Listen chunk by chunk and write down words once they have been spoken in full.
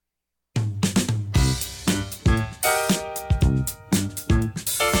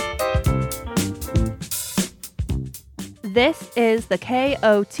This is the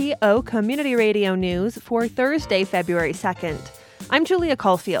KOTO Community Radio News for Thursday, February 2nd. I'm Julia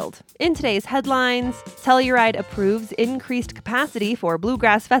Caulfield. In today's headlines, Telluride approves increased capacity for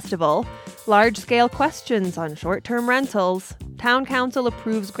Bluegrass Festival, large-scale questions on short-term rentals, Town Council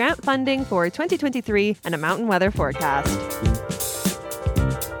approves grant funding for 2023, and a mountain weather forecast.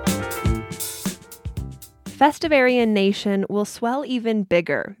 Festivarian Nation will swell even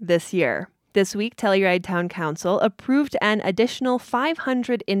bigger this year. This week, Telluride Town Council approved an additional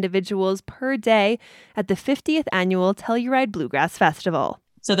 500 individuals per day at the 50th annual Telluride Bluegrass Festival.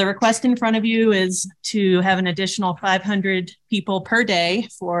 So the request in front of you is to have an additional 500 people per day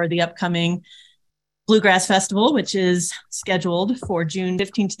for the upcoming Bluegrass Festival, which is scheduled for June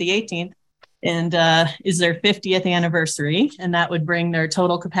 15th to the 18th and is their 50th anniversary. And that would bring their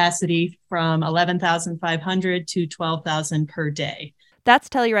total capacity from 11,500 to 12,000 per day. That's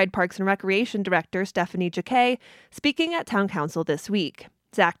Telluride Parks and Recreation Director Stephanie Jacquet speaking at Town Council this week.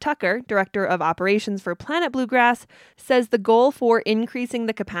 Zach Tucker, Director of Operations for Planet Bluegrass, says the goal for increasing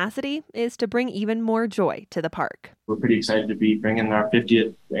the capacity is to bring even more joy to the park. We're pretty excited to be bringing our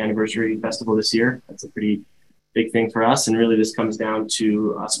 50th anniversary festival this year. That's a pretty big thing for us, and really this comes down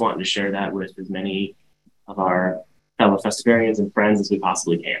to us wanting to share that with as many of our fellow festivarians and friends as we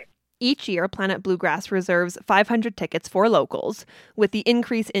possibly can. Each year, Planet Bluegrass reserves 500 tickets for locals. With the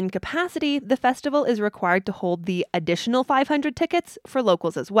increase in capacity, the festival is required to hold the additional 500 tickets for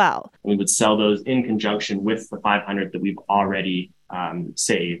locals as well. We would sell those in conjunction with the 500 that we've already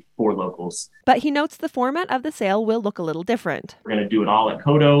saved for locals. But he notes the format of the sale will look a little different. We're going to do it all at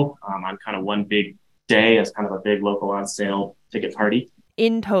KOTO on kind of one big day as kind of a big local on sale ticket party.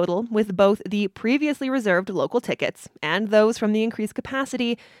 In total, with both the previously reserved local tickets and those from the increased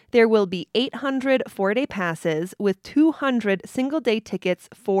capacity, there will be 800 four-day passes with 200 single-day tickets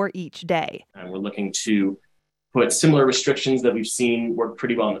for each day. And we're looking to put similar restrictions that we've seen work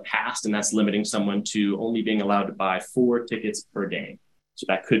pretty well in the past, and that's limiting someone to only being allowed to buy 4 tickets per day. So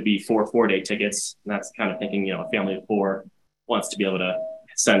that could be 4 four-day tickets, and that's kind of thinking, a family of 4 wants to be able to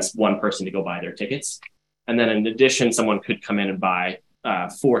send one person to go buy their tickets. And then in addition, someone could come in and buy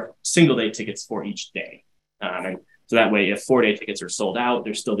 4 single-day tickets for each day. And so that way, if 4-day tickets are sold out,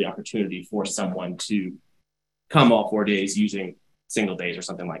 there's still the opportunity for someone to come all 4 days using single days or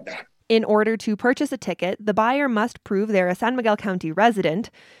something like that. In order to purchase a ticket, the buyer must prove they're a San Miguel County resident.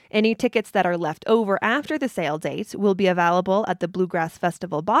 Any tickets that are left over after the sale date will be available at the Bluegrass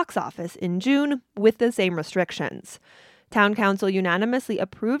Festival box office in June with the same restrictions. Town Council unanimously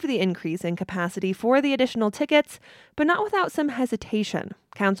approved the increase in capacity for the additional tickets, but not without some hesitation.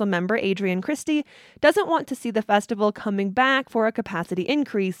 Council member Adrian Christie doesn't want to see the festival coming back for a capacity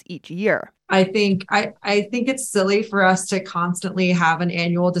increase each year. I think it's silly for us to constantly have an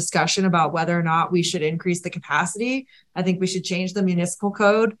annual discussion about whether or not we should increase the capacity. I think we should change the municipal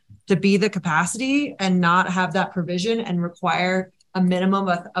code to be the capacity and not have that provision and require a minimum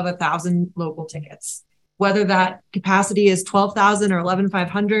of 1,000 local tickets. Whether that capacity is 12,000 or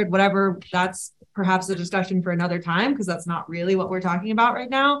 11,500, whatever, that's perhaps a discussion for another time because that's not really what we're talking about right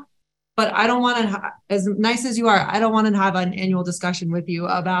now. But I don't want to, as nice as you are, I don't want to have an annual discussion with you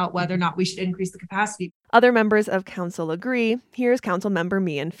about whether or not we should increase the capacity. Other members of council agree. Here's council member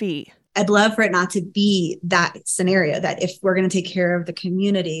Mian Fee. I'd love for it not to be that scenario that if we're going to take care of the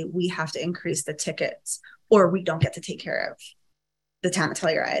community, we have to increase the tickets or we don't get to take care of the town of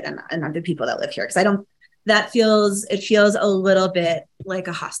Telluride and the people that live here. Because it feels a little bit like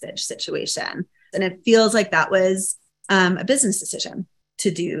a hostage situation. And it feels like that was a business decision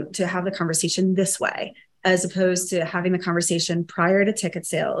to have the conversation this way, as opposed to having the conversation prior to ticket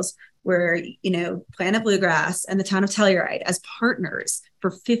sales where, Planet Bluegrass and the town of Telluride as partners for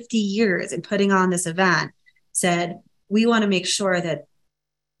 50 years in putting on this event said, we want to make sure that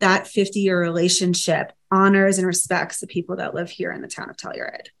 50-year relationship honors and respects the people that live here in the town of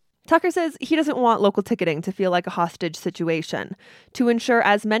Telluride. Tucker says he doesn't want local ticketing to feel like a hostage situation. To ensure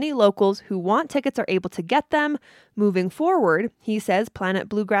as many locals who want tickets are able to get them, moving forward, he says Planet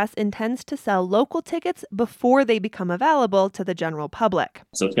Bluegrass intends to sell local tickets before they become available to the general public.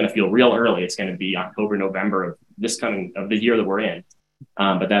 So it's going to feel real early. It's going to be October, November of the year that we're in.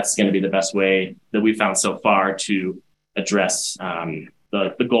 But that's going to be the best way that we've found so far to address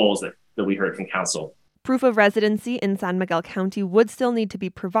the goals that we heard from council. Proof of residency in San Miguel County would still need to be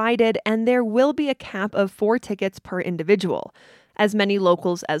provided, and there will be a cap of 4 tickets per individual. As many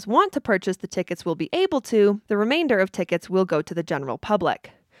locals as want to purchase the tickets will be able to, the remainder of tickets will go to the general public.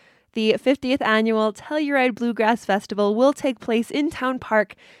 The 50th annual Telluride Bluegrass Festival will take place in Town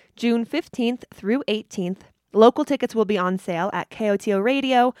Park June 15th through 18th. Local tickets will be on sale at KOTO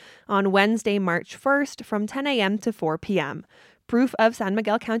Radio on Wednesday, March 1st from 10 a.m. to 4 p.m. Proof of San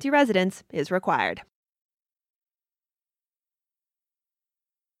Miguel County residence is required.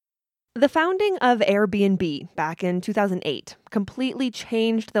 The founding of Airbnb back in 2008 completely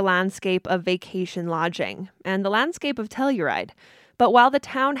changed the landscape of vacation lodging and the landscape of Telluride. But while the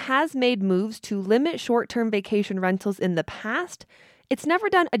town has made moves to limit short-term vacation rentals in the past, it's never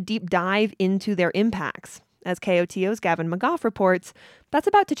done a deep dive into their impacts. As KOTO's Gavin McGough reports, that's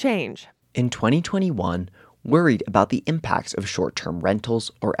about to change. In 2021, worried about the impacts of short-term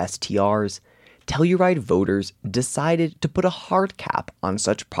rentals, or STRs, Telluride voters decided to put a hard cap on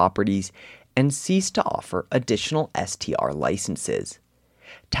such properties and cease to offer additional STR licenses.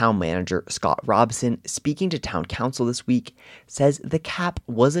 Town manager Scott Robson, speaking to town council this week, says the cap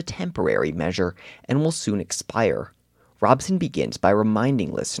was a temporary measure and will soon expire. Robson begins by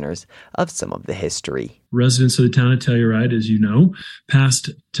reminding listeners of some of the history. Residents of the town of Telluride, as you know, passed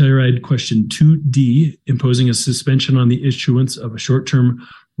Telluride Question 2D, imposing a suspension on the issuance of a short-term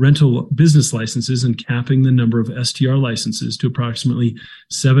rental business licenses and capping the number of STR licenses to approximately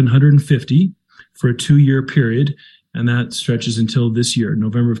 750 for a 2-year period, and that stretches until this year,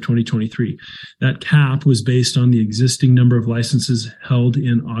 November of 2023. That cap was based on the existing number of licenses held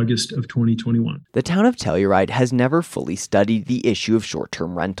in August of 2021. The town of Telluride has never fully studied the issue of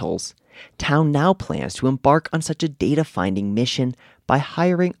short-term rentals. Town now plans to embark on such a data-finding mission by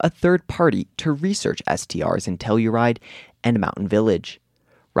hiring a third party to research STRs in Telluride and Mountain Village.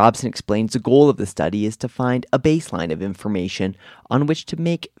 Robson explains the goal of the study is to find a baseline of information on which to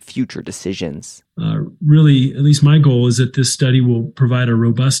make future decisions. Really, at least my goal is that this study will provide a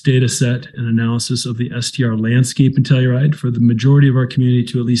robust data set and analysis of the STR landscape in Telluride for the majority of our community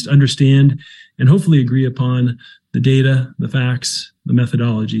to at least understand and hopefully agree upon the data, the facts, the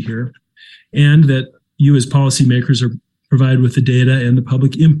methodology here, and that you as policymakers are provided with the data and the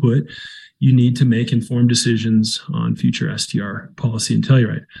public input you need to make informed decisions on future STR policy in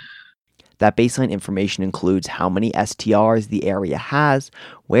Telluride. That baseline information includes how many STRs the area has,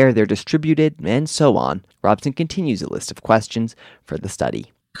 where they're distributed, and so on. Robson continues a list of questions for the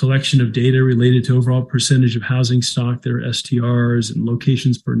study. Collection of data related to overall percentage of housing stock that are STRs and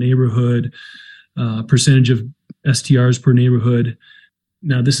locations per neighborhood, percentage of STRs per neighborhood.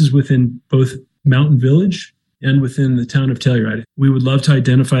 Now, this is within both Mountain Village and within the town of Telluride. We would love to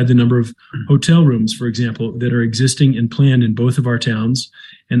identify the number of hotel rooms, for example, that are existing and planned in both of our towns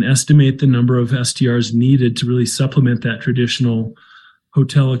and estimate the number of STRs needed to really supplement that traditional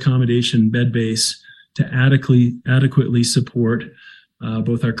hotel accommodation bed base to adequately support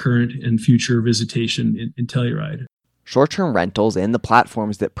both our current and future visitation in Telluride. Short-term rentals and the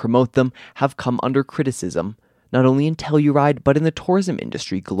platforms that promote them have come under criticism, not only in Telluride but in the tourism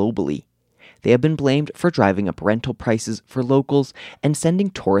industry globally. They have been blamed for driving up rental prices for locals and sending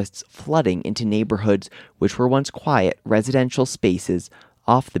tourists flooding into neighborhoods which were once quiet residential spaces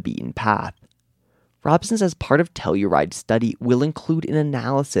off the beaten path. Robson says part of Telluride's study will include an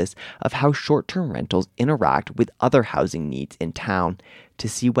analysis of how short-term rentals interact with other housing needs in town to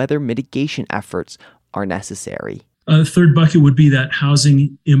see whether mitigation efforts are necessary. A third bucket would be that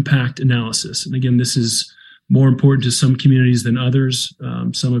housing impact analysis. And again, this is more important to some communities than others.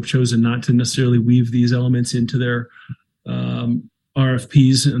 Some have chosen not to necessarily weave these elements into their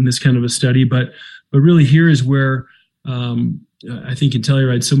RFPs in this kind of a study. But really here is where I think in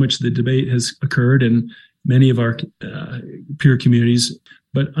Telluride, so much of the debate has occurred in many of our peer communities,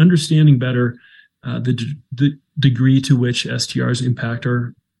 but understanding better the degree to which STRs impact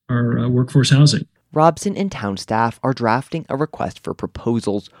our workforce housing. Robson and town staff are drafting a request for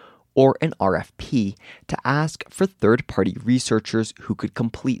proposals or an RFP to ask for third-party researchers who could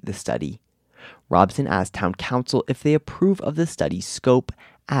complete the study. Robson asked town council if they approve of the study's scope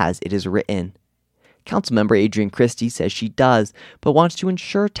as it is written. Councilmember Adrienne Christie says she does, but wants to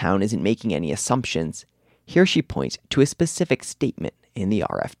ensure town isn't making any assumptions. Here she points to a specific statement in the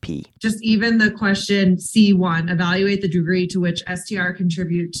RFP. Just even the question C1, evaluate the degree to which STR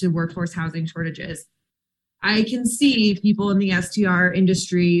contribute to workforce housing shortages. I can see people in the STR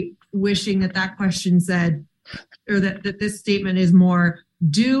industry wishing that question said, or that this statement is more,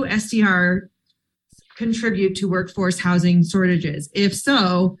 do STR contribute to workforce housing shortages? If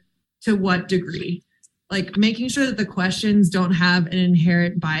so, to what degree? Like making sure that the questions don't have an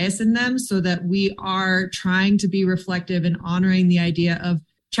inherent bias in them so that we are trying to be reflective and honoring the idea of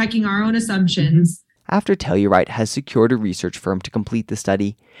checking our own assumptions. After Telluride has secured a research firm to complete the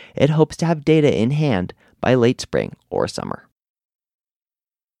study, it hopes to have data in hand by late spring or summer.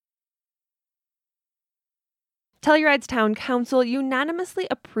 Telluride's Town Council unanimously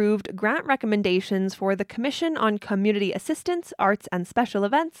approved grant recommendations for the Commission on Community Assistance, Arts, and Special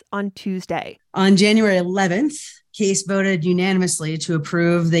Events on Tuesday. On January 11th, CASE voted unanimously to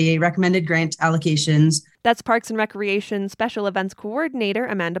approve the recommended grant allocations. That's Parks and Recreation Special Events Coordinator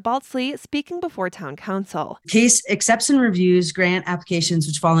Amanda Baltzley speaking before Town Council. CASE accepts and reviews grant applications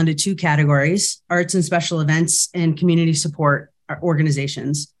which fall into two categories: arts and special events and community support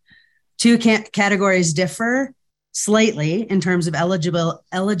organizations. Two categories differ slightly in terms of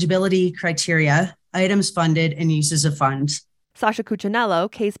eligibility criteria, items funded, and uses of funds. Sasha Cuccinello,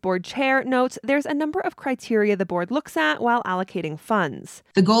 CASE Board Chair, notes there's a number of criteria the board looks at while allocating funds.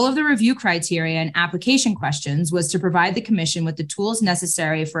 The goal of the review criteria and application questions was to provide the Commission with the tools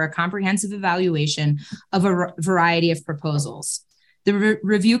necessary for a comprehensive evaluation of a variety of proposals. The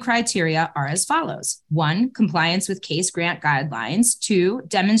review criteria are as follows. 1, compliance with CASE grant guidelines. 2,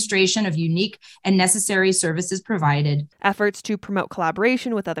 demonstration of unique and necessary services provided. Efforts to promote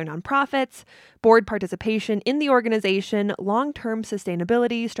collaboration with other nonprofits, board participation in the organization, long-term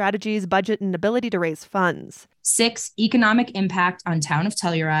sustainability, strategies, budget, and ability to raise funds. 6, economic impact on Town of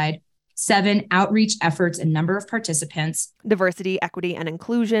Telluride. 7, outreach efforts and number of participants. Diversity, equity, and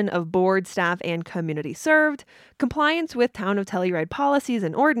inclusion of board, staff, and community served. Compliance with Town of Telluride policies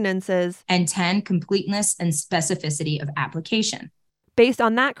and ordinances. And 10, completeness and specificity of application. Based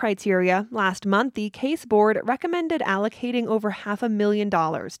on that criteria, last month, the CASE board recommended allocating over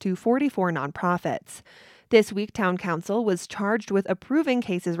 $500,000 to 44 nonprofits. This week, Town Council was charged with approving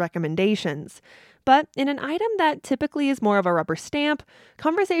CASE's recommendations. But in an item that typically is more of a rubber stamp,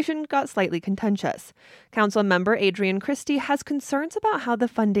 conversation got slightly contentious. Council member Adrienne Christie has concerns about how the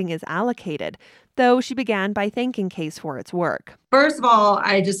funding is allocated, though she began by thanking CASE for its work. First of all,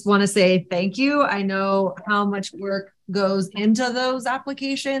 I just want to say thank you. I know how much work goes into those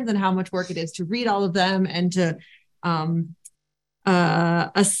applications and how much work it is to read all of them and to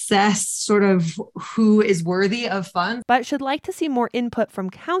assess sort of who is worthy of funds. But should like to see more input from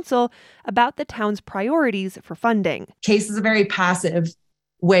council about the town's priorities for funding. CASE is a very passive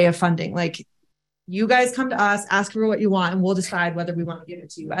way of funding. Like, you guys come to us, ask for what you want, and we'll decide whether we want to give it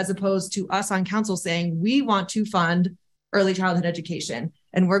to you, as opposed to us on council saying, we want to fund early childhood education.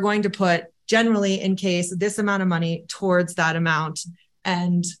 And we're going to put generally in CASE this amount of money towards that amount.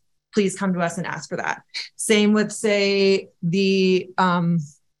 And please come to us and ask for that. Same with, say, the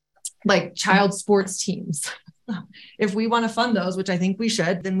like child sports teams. If we want to fund those, which I think we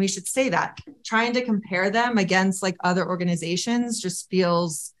should, then we should say that. Trying to compare them against like other organizations just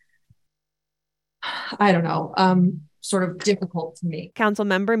feels, I don't know, sort of difficult to me. Council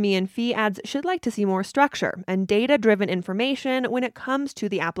member Mian Fee adds she'd like to see more structure and data-driven information when it comes to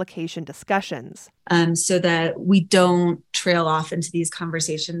the application discussions. So that we don't trail off into these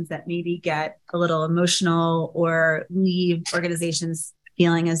conversations that maybe get a little emotional or leave organizations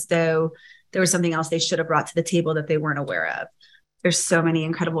feeling as though there was something else they should have brought to the table that they weren't aware of. There's so many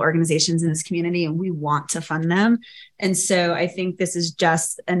incredible organizations in this community and we want to fund them. And so I think this is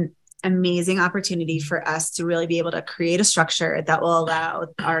just an amazing opportunity for us to really be able to create a structure that will allow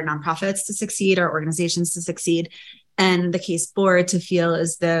our nonprofits to succeed, our organizations to succeed, and the CASE board to feel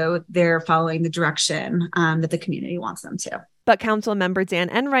as though they're following the direction that the community wants them to. But Council member Dan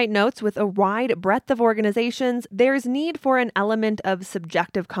Enright notes with a wide breadth of organizations, there's need for an element of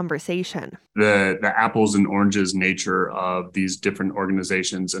subjective conversation. The apples and oranges nature of these different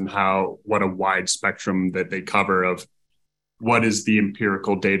organizations and what a wide spectrum that they cover of what is the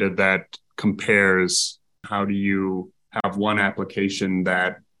empirical data that compares? How do you have one application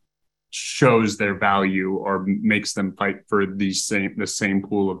that shows their value or makes them fight for the same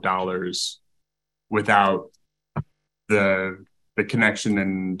pool of dollars without the connection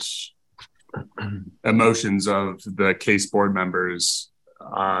and emotions of the CASE board members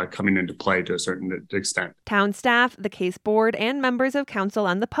coming into play to a certain extent. Town staff, the CASE board, and members of council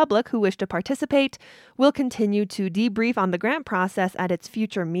and the public who wish to participate will continue to debrief on the grant process at its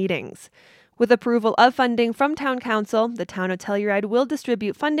future meetings. With approval of funding from Town Council, the Town of Telluride will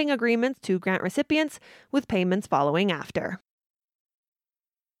distribute funding agreements to grant recipients, with payments following after.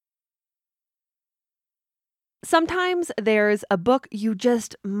 Sometimes there's a book you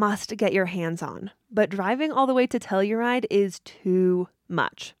just must get your hands on, but driving all the way to Telluride is too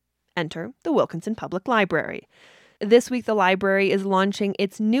much. Enter the Wilkinson Public Library. This week, the library is launching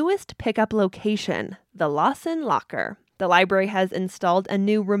its newest pickup location, the Lawson Locker. The library has installed a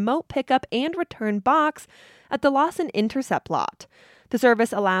new remote pickup and return box at the Lawson Intercept lot. The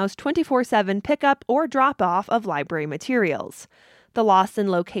service allows 24/7 pickup or drop-off of library materials. The Lawson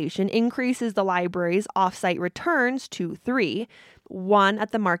location increases the library's off-site returns to 3, one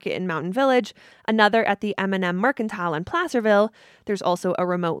at the market in Mountain Village, another at the M&M Mercantile in Placerville. There's also a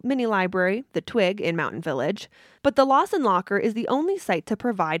remote mini library, the Twig, in Mountain Village. But the Lawson Locker is the only site to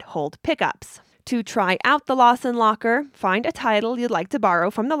provide hold pickups. To try out the Lawson Locker, find a title you'd like to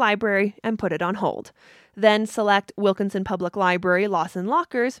borrow from the library and put it on hold. Then select Wilkinson Public Library Lawson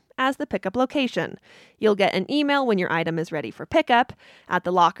Lockers as the pickup location. You'll get an email when your item is ready for pickup. At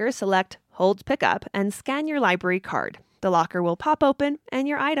the locker, select Hold Pickup and scan your library card. The locker will pop open and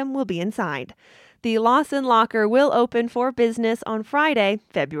your item will be inside. The Lawson Locker will open for business on Friday,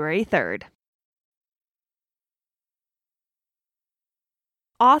 February 3rd.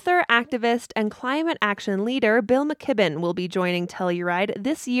 Author, activist, and climate action leader Bill McKibben will be joining Telluride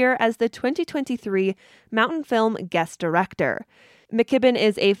this year as the 2023 Mountain Film Guest Director. McKibben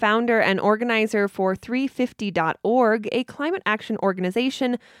is a founder and organizer for 350.org, a climate action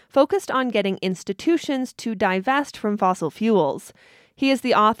organization focused on getting institutions to divest from fossil fuels. He is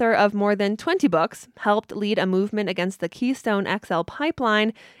the author of more than 20 books, helped lead a movement against the Keystone XL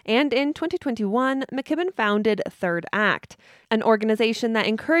pipeline, and in 2021, McKibben founded Third Act, an organization that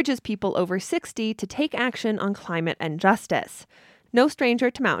encourages people over 60 to take action on climate and justice. No stranger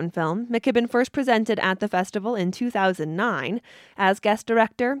to mountain film, McKibben first presented at the festival in 2009. As guest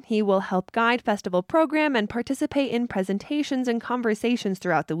director, he will help guide festival program and participate in presentations and conversations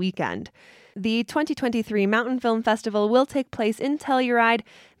throughout the weekend. The 2023 Mountain Film Festival will take place in Telluride,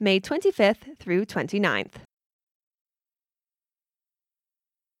 May 25th through 29th.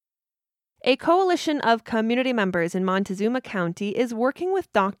 A coalition of community members in Montezuma County is working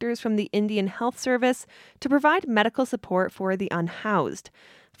with doctors from the Indian Health Service to provide medical support for the unhoused.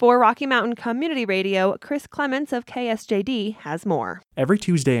 For Rocky Mountain Community Radio, Chris Clements of KSJD has more. Every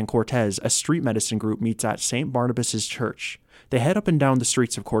Tuesday in Cortez, a street medicine group meets at St. Barnabas's Church. They head up and down the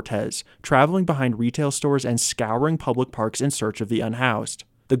streets of Cortez, traveling behind retail stores and scouring public parks in search of the unhoused.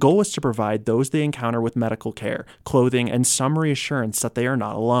 The goal is to provide those they encounter with medical care, clothing, and some reassurance that they are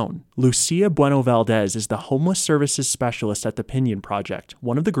not alone. Lucia Bueno Valdez is the Homeless Services Specialist at the Pinion Project,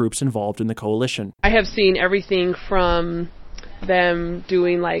 one of the groups involved in the coalition. I have seen everything from them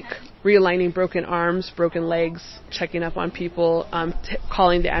doing realigning broken arms, broken legs, checking up on people,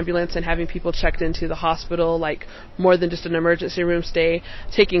 calling the ambulance and having people checked into the hospital, more than just an emergency room stay,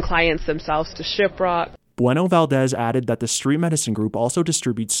 taking clients themselves to Shiprock. Bueno Valdez added that the street medicine group also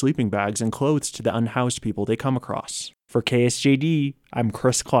distributes sleeping bags and clothes to the unhoused people they come across. For KSJD, I'm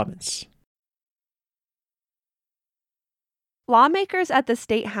Chris Clements. Lawmakers at the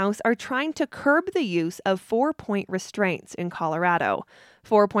State House are trying to curb the use of 4-point restraints in Colorado.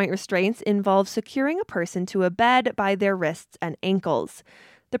 4-point restraints involve securing a person to a bed by their wrists and ankles.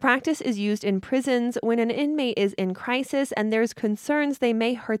 The practice is used in prisons when an inmate is in crisis and there's concerns they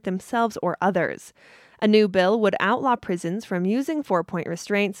may hurt themselves or others. A new bill would outlaw prisons from using 4-point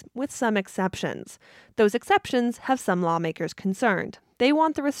restraints with some exceptions. Those exceptions have some lawmakers concerned. They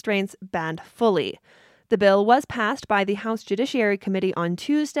want the restraints banned fully. The bill was passed by the House Judiciary Committee on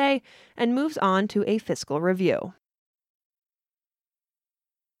Tuesday and moves on to a fiscal review.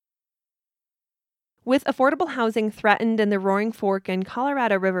 With affordable housing threatened in the Roaring Fork and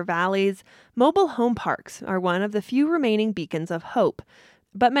Colorado River valleys, mobile home parks are one of the few remaining beacons of hope.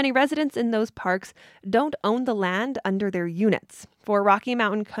 But many residents in those parks don't own the land under their units. For Rocky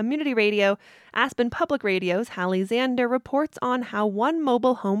Mountain Community Radio, Aspen Public Radio's Hallie Zander reports on how one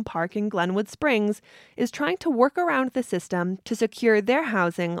mobile home park in Glenwood Springs is trying to work around the system to secure their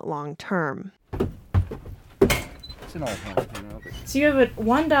housing long term. So you have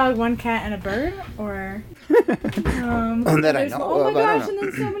one dog, one cat, and a bird, or? That I know. Oh my gosh, and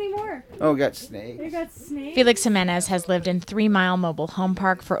then so many more. Oh, got snakes. You got snakes. Felix Jimenez has lived in 3 Mile Mobile Home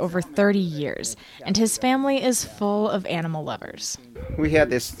Park for over 30 years, and his family is full of animal lovers. We had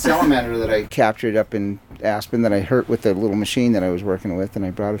this salamander that I captured up in Aspen that I hurt with the little machine that I was working with, and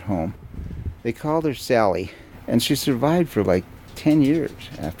I brought it home. They called her Sally, and she survived for 10 years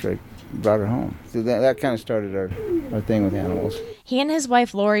after I brought her home. So that kind of started our thing with animals. He and his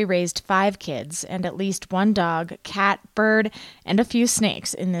wife Lori raised 5 kids and at least 1 dog, cat, bird, and a few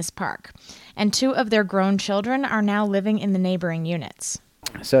snakes in this park. And 2 of their grown children are now living in the neighboring units.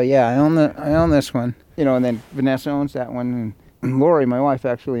 So yeah, I own this one. And then Vanessa owns that one, and Lori, my wife,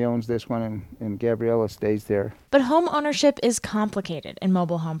 actually owns this one, and Gabriella stays there. But home ownership is complicated in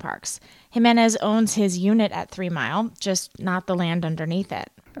mobile home parks. Jimenez owns his unit at 3 Mile, just not the land underneath it.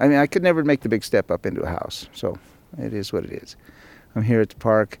 I mean, I could never make the big step up into a house, so it is what it is. I'm here at the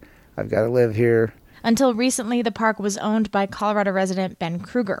park. I've got to live here. Until recently, the park was owned by Colorado resident Ben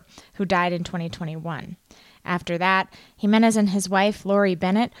Kruger, who died in 2021. After that, Jimenez and his wife, Lori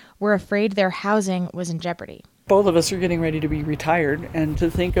Bennett, were afraid their housing was in jeopardy. Both of us are getting ready to be retired, and to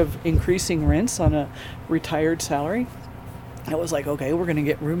think of increasing rents on a retired salary, it was like, okay, we're going to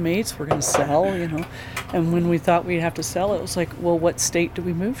get roommates, we're going to sell, And when we thought we'd have to sell, it was like, well, what state do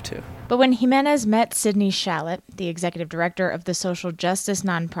we move to? But when Jimenez met Sydney Shallot, the executive director of the social justice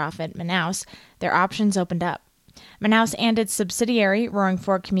nonprofit Manaus, their options opened up. Manaus and its subsidiary, Roaring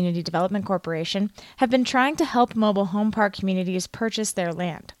Fork Community Development Corporation, have been trying to help mobile home park communities purchase their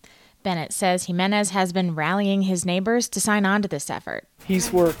land. Bennett says Jimenez has been rallying his neighbors to sign on to this effort.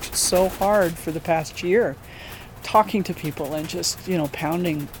 He's worked so hard for the past year, talking to people and just,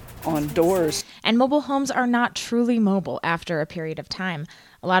 pounding on doors. And mobile homes are not truly mobile after a period of time.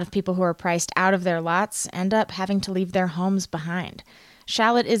 A lot of people who are priced out of their lots end up having to leave their homes behind.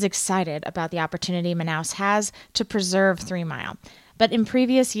 Shallot is excited about the opportunity Manaus has to preserve 3 Mile. But in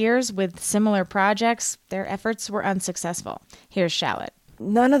previous years with similar projects, their efforts were unsuccessful. Here's Shallot.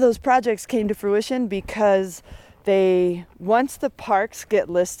 None of those projects came to fruition because once the parks get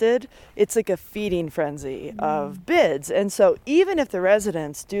listed, it's like a feeding frenzy of bids. And so even if the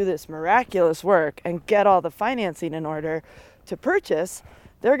residents do this miraculous work and get all the financing in order to purchase,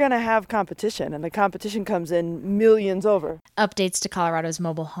 they're going to have competition, and the competition comes in millions over. Updates to Colorado's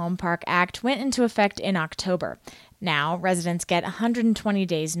Mobile Home Park Act went into effect in October. Now, residents get 120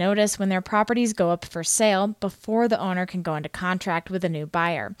 days notice when their properties go up for sale before the owner can go into contract with a new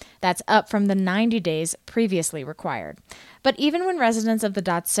buyer. That's up from the 90 days previously required. But even when residents of the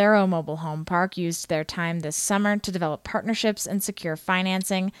Dotsero Mobile Home Park used their time this summer to develop partnerships and secure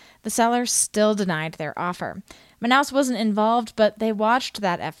financing, the sellers still denied their offer. Manaus wasn't involved, but they watched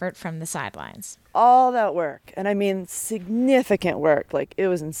that effort from the sidelines. All that work, and I mean significant work, it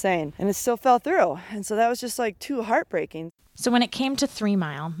was insane, and it still fell through. And so that was just too heartbreaking. So when it came to 3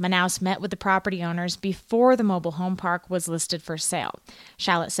 Mile, Manaus met with the property owners before the mobile home park was listed for sale.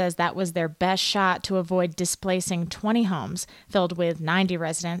 Shallot says that was their best shot to avoid displacing 20 homes filled with 90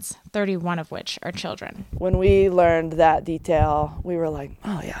 residents, 31 of which are children. When we learned that detail, we were like,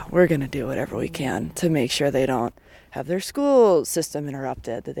 oh yeah, we're going to do whatever we can to make sure they don't have their school system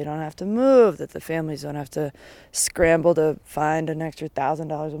interrupted, that they don't have to move, that the families don't have to scramble to find an extra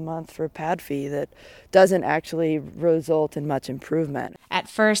 $1,000 a month for a pad fee that doesn't actually result in much improvement. At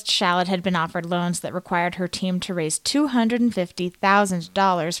first, Shallot had been offered loans that required her team to raise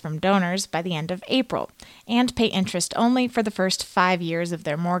 $250,000 from donors by the end of April and pay interest only for the first 5 years of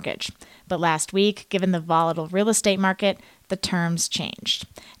their mortgage. But last week, given the volatile real estate market, the terms changed.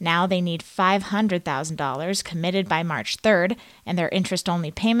 Now they need $500,000 committed by March 3rd, and their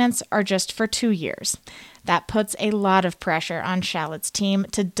interest-only payments are just for 2 years. That puts a lot of pressure on Shallot's team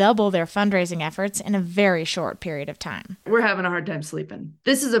to double their fundraising efforts in a very short period of time. We're having a hard time sleeping.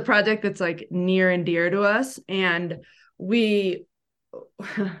 This is a project that's near and dear to us, and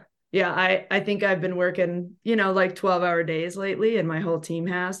I think I've been working, 12-hour days lately, and my whole team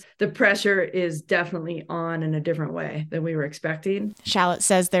has. The pressure is definitely on in a different way than we were expecting. Shallot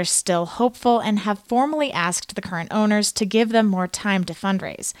says they're still hopeful and have formally asked the current owners to give them more time to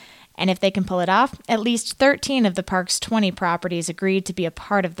fundraise. And if they can pull it off, at least 13 of the park's 20 properties agreed to be a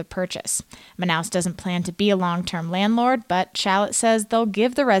part of the purchase. Manaus doesn't plan to be a long-term landlord, but Shallot says they'll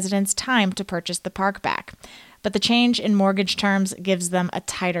give the residents time to purchase the park back. But the change in mortgage terms gives them a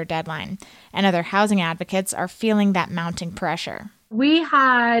tighter deadline, and other housing advocates are feeling that mounting pressure. We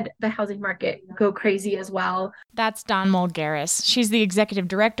had the housing market go crazy as well. That's Dawn Mulgaris. She's the executive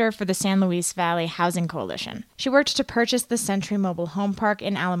director for the San Luis Valley Housing Coalition. She worked to purchase the Century Mobile Home Park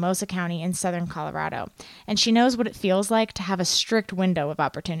in Alamosa County in southern Colorado, and she knows what it feels like to have a strict window of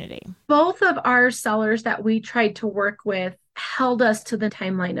opportunity. Both of our sellers that we tried to work with held us to the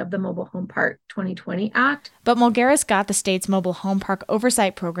timeline of the Mobile Home Park 2020 Act. But Mulgaris got the state's Mobile Home Park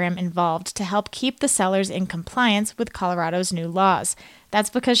Oversight Program involved to help keep the sellers in compliance with Colorado's new laws. That's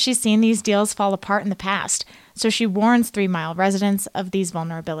because she's seen these deals fall apart in the past, so she warns 3 Mile residents of these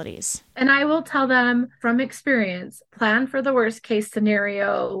vulnerabilities. And I will tell them from experience, plan for the worst case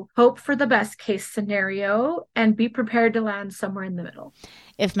scenario, hope for the best case scenario, and be prepared to land somewhere in the middle.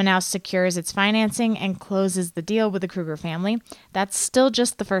 If Manaus secures its financing and closes the deal with the Kruger family, that's still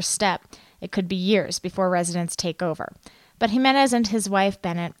just the first step. It could be years before residents take over. But Jimenez and his wife,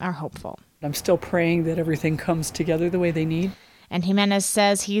 Bennett, are hopeful. I'm still praying that everything comes together the way they need. And Jimenez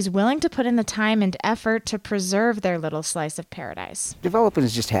says he's willing to put in the time and effort to preserve their little slice of paradise. Development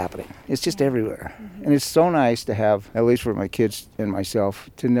is just happening. It's just everywhere. And it's so nice to have, at least for my kids and myself,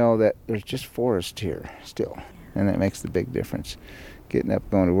 to know that there's just forest here still. And that makes the big difference. Getting up,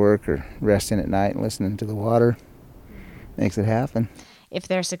 going to work, or resting at night and listening to the water makes it happen. If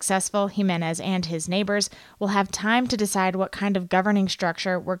they're successful, Jimenez and his neighbors will have time to decide what kind of governing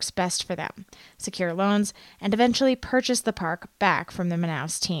structure works best for them, secure loans, and eventually purchase the park back from the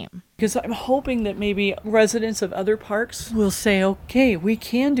Manaus team. Because I'm hoping that maybe residents of other parks will say, okay, we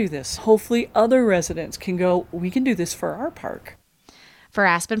can do this. Hopefully other residents can go, we can do this for our park. For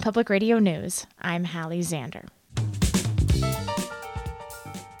Aspen Public Radio News, I'm Hallie Zander.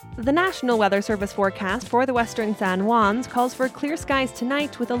 The National Weather Service forecast for the western San Juans calls for clear skies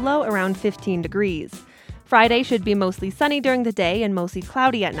tonight with a low around 15 degrees. Friday should be mostly sunny during the day and mostly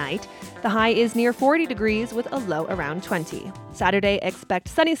cloudy at night. The high is near 40 degrees with a low around 20. Saturday, expect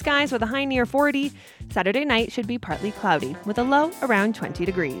sunny skies with a high near 40. Saturday night should be partly cloudy with a low around 20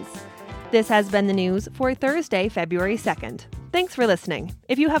 degrees. This has been the news for Thursday, February 2nd. Thanks for listening.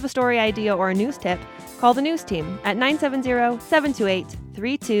 If you have a story idea or a news tip, call the news team at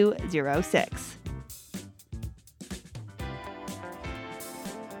 970-728-3206.